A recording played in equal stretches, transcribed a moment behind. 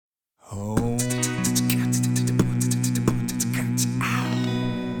Home.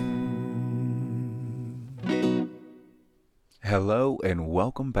 Hello and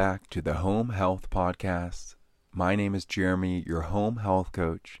welcome back to the Home Health Podcast. My name is Jeremy, your home health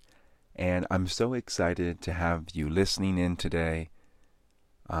coach, and I'm so excited to have you listening in today.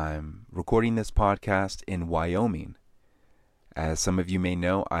 I'm recording this podcast in Wyoming. As some of you may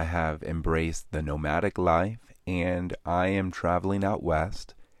know, I have embraced the nomadic life and I am traveling out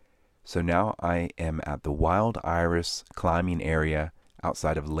west. So now I am at the Wild Iris climbing area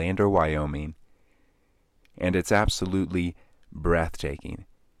outside of Lander, Wyoming, and it's absolutely breathtaking.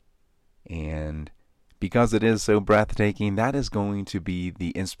 And because it is so breathtaking, that is going to be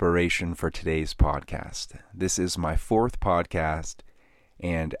the inspiration for today's podcast. This is my fourth podcast,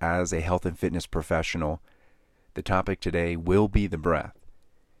 and as a health and fitness professional, the topic today will be the breath.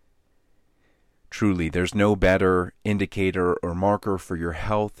 Truly, there's no better indicator or marker for your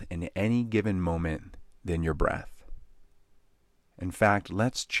health in any given moment than your breath. In fact,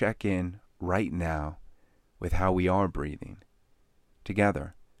 let's check in right now with how we are breathing.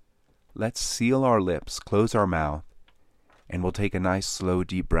 Together, let's seal our lips, close our mouth, and we'll take a nice slow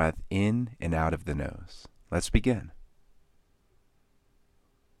deep breath in and out of the nose. Let's begin.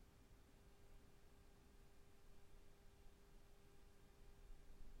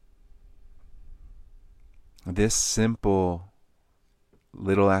 This simple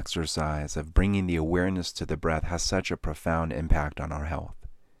little exercise of bringing the awareness to the breath has such a profound impact on our health.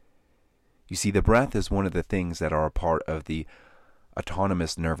 You see, the breath is one of the things that are a part of the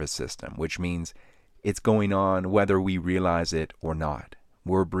autonomous nervous system, which means it's going on whether we realize it or not.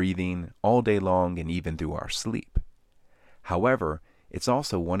 We're breathing all day long and even through our sleep. However, it's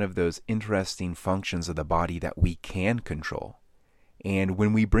also one of those interesting functions of the body that we can control. And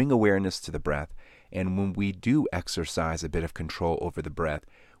when we bring awareness to the breath, and when we do exercise a bit of control over the breath,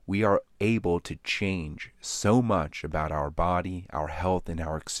 we are able to change so much about our body, our health, and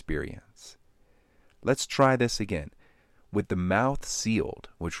our experience. Let's try this again. With the mouth sealed,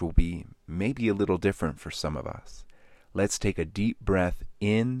 which will be maybe a little different for some of us, let's take a deep breath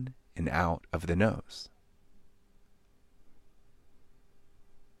in and out of the nose.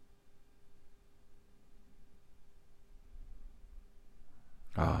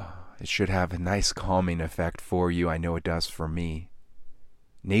 It should have a nice calming effect for you. I know it does for me.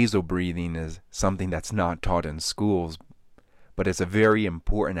 Nasal breathing is something that's not taught in schools, but it's a very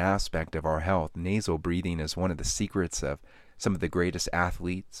important aspect of our health. Nasal breathing is one of the secrets of some of the greatest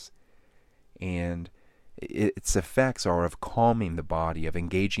athletes, and its effects are of calming the body, of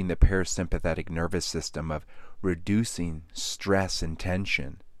engaging the parasympathetic nervous system, of reducing stress and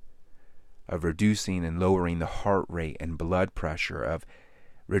tension, of reducing and lowering the heart rate and blood pressure, of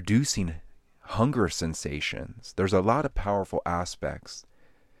reducing hunger sensations. There's a lot of powerful aspects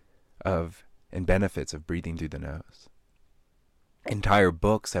of and benefits of breathing through the nose. Entire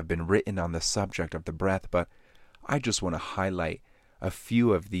books have been written on the subject of the breath, but I just want to highlight a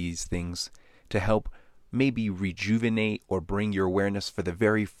few of these things to help maybe rejuvenate or bring your awareness for the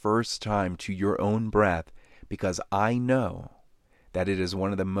very first time to your own breath, because I know that it is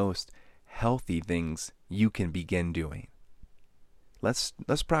one of the most healthy things you can begin doing. Let's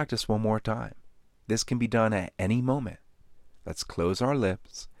practice one more time. This can be done at any moment. Let's close our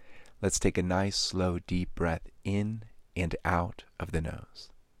lips. Let's take a nice, slow, deep breath in and out of the nose.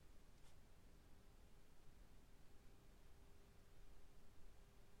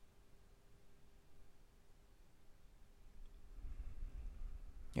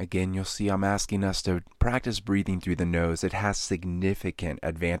 Again, you'll see I'm asking us to practice breathing through the nose. It has significant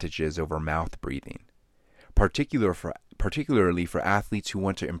advantages over mouth breathing, particularly for athletes who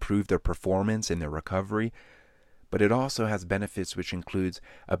want to improve their performance and their recovery, but it also has benefits which includes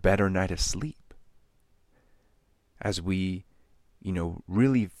a better night of sleep. As we,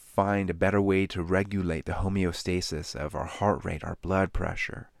 really find a better way to regulate the homeostasis of our heart rate, our blood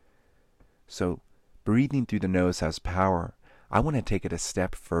pressure. So breathing through the nose has power. I want to take it a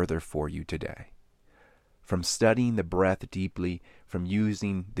step further for you today. From studying the breath deeply, from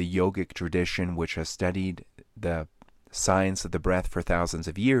using the yogic tradition which has studied the science of the breath for thousands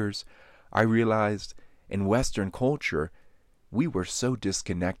of years, I realized in Western culture, we were so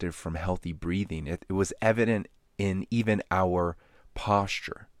disconnected from healthy breathing. It was evident in even our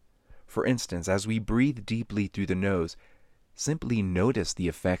posture. For instance, as we breathe deeply through the nose, simply notice the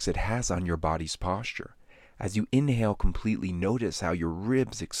effects it has on your body's posture. As you inhale completely, notice how your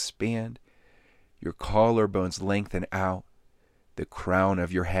ribs expand, your collarbones lengthen out, the crown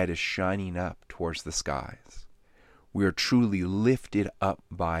of your head is shining up towards the skies. We are truly lifted up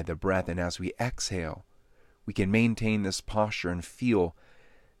by the breath, and as we exhale, we can maintain this posture and feel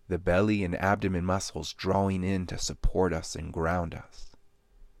the belly and abdomen muscles drawing in to support us and ground us.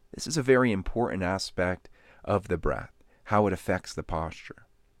 This is a very important aspect of the breath, how it affects the posture.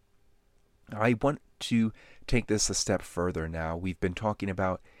 I want to take this a step further now. We've been talking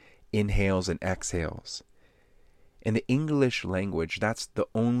about inhales and exhales. In the English language, that's the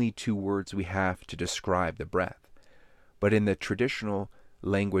only two words we have to describe the breath. But in the traditional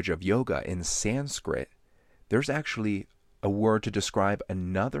language of yoga, in Sanskrit, there's actually a word to describe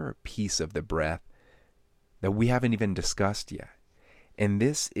another piece of the breath that we haven't even discussed yet. And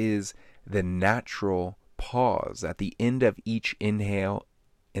this is the natural pause at the end of each inhale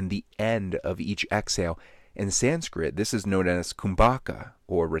and the end of each exhale. In Sanskrit, this is known as kumbhaka,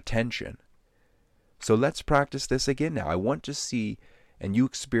 or retention. So let's practice this again now. I want to see, and you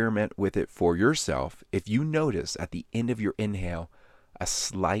experiment with it for yourself, if you notice at the end of your inhale a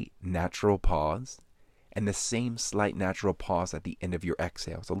slight natural pause, and the same slight natural pause at the end of your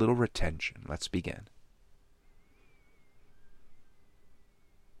exhale. It's a little retention. Let's begin.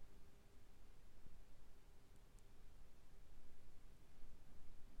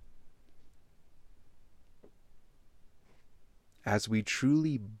 As we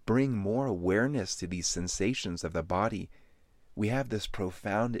truly bring more awareness to these sensations of the body, we have this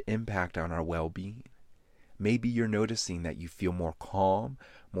profound impact on our well-being. Maybe you're noticing that you feel more calm,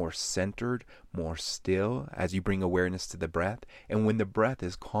 more centered, more still as you bring awareness to the breath. And when the breath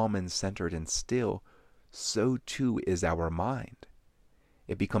is calm and centered and still, so too is our mind.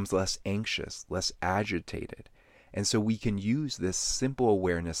 It becomes less anxious, less agitated. And so we can use this simple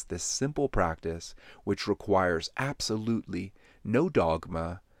awareness, this simple practice, which requires absolutely no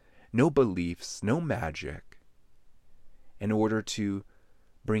dogma, no beliefs, no magic, in order to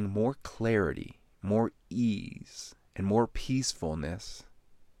bring more clarity, more ease, and more peacefulness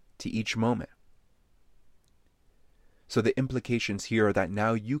to each moment. So the implications here are that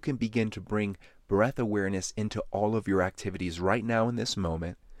now you can begin to bring breath awareness into all of your activities right now in this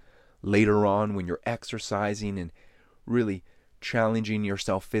moment. Later on, when you're exercising and really challenging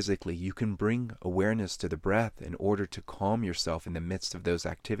yourself physically, you can bring awareness to the breath in order to calm yourself in the midst of those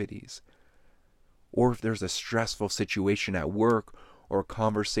activities. Or if there's a stressful situation at work or a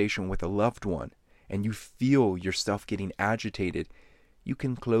conversation with a loved one, and you feel yourself getting agitated, you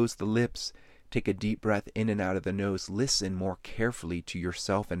can close the lips, take a deep breath in and out of the nose, listen more carefully to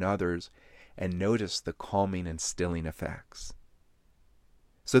yourself and others, and notice the calming and stilling effects.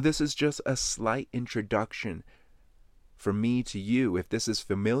 So this is just a slight introduction from me to you. If this is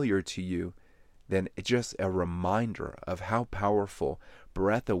familiar to you, then it's just a reminder of how powerful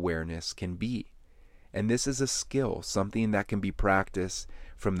breath awareness can be. And this is a skill, something that can be practiced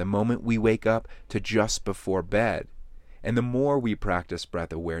from the moment we wake up to just before bed. And the more we practice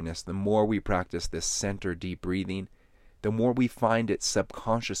breath awareness, the more we practice this center deep breathing, the more we find it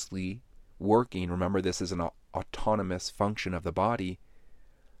subconsciously working. Remember, this is an autonomous function of the body.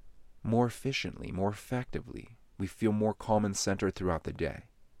 More efficiently, more effectively. We feel more calm and centered throughout the day.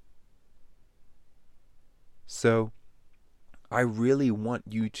 So I really want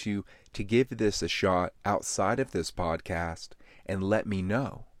you to give this a shot outside of this podcast and let me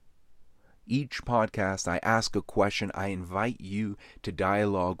know. Each podcast, I ask a question. I invite you to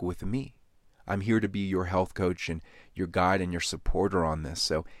dialogue with me. I'm here to be your health coach and your guide and your supporter on this.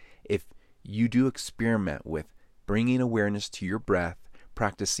 So if you do experiment with bringing awareness to your breath,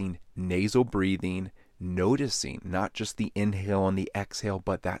 practicing nasal breathing, noticing not just the inhale and the exhale,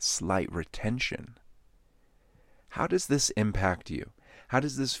 but that slight retention. How does this impact you? How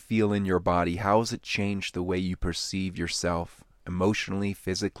does this feel in your body? How has it changed the way you perceive yourself emotionally,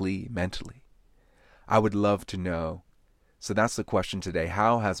 physically, mentally? I would love to know. So that's the question today.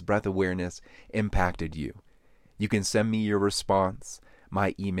 How has breath awareness impacted you? You can send me your response.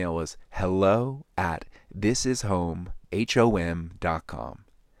 My email is hello@thisishome.com.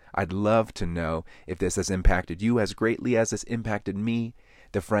 I'd love to know if this has impacted you as greatly as it's impacted me,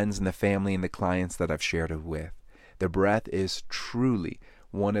 the friends and the family and the clients that I've shared it with. The breath is truly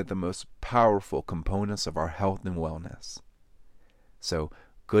one of the most powerful components of our health and wellness. So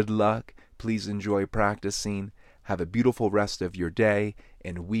good luck. Please enjoy practicing. Have a beautiful rest of your day,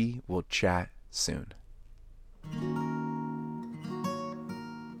 and we will chat soon.